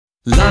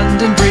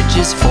London Bridge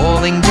is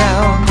falling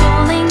down.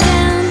 Falling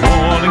down,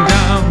 Falling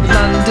down,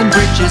 London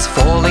Bridge is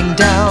falling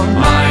down.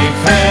 my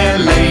fair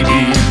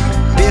lady.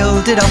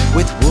 Build it up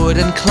with wood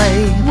and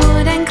clay.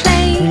 wood and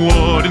clay,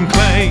 Wood and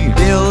clay,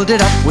 Build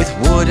it up with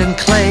wood and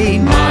clay.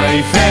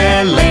 my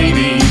fair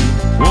lady.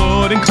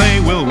 Wood and clay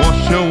will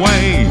wash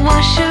away.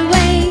 wash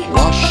away,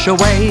 Wash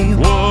away.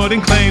 Wood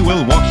and clay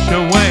will wash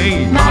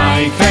away,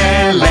 my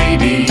fair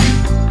lady.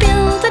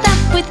 build it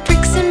up with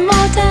bricks and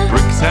mortar,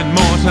 Bricks and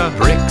mortar,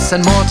 Bricks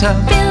and mortar.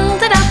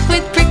 build it up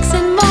with bricks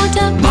and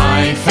mortar,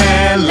 my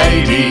fair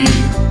lady.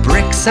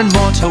 Bricks and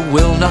mortar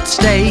will not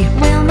stay.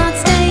 will not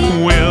stay,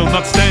 Will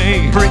not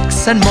stay,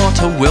 Bricks and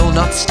mortar will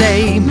not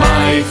stay.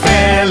 my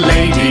fair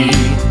lady.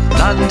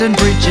 London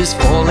Bridge is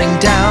falling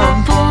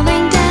down.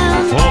 falling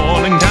down,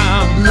 Falling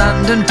down,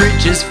 London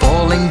Bridge is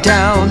falling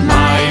down.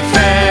 my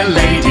fair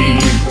lady.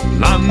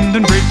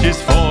 London Bridge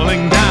is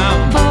falling down.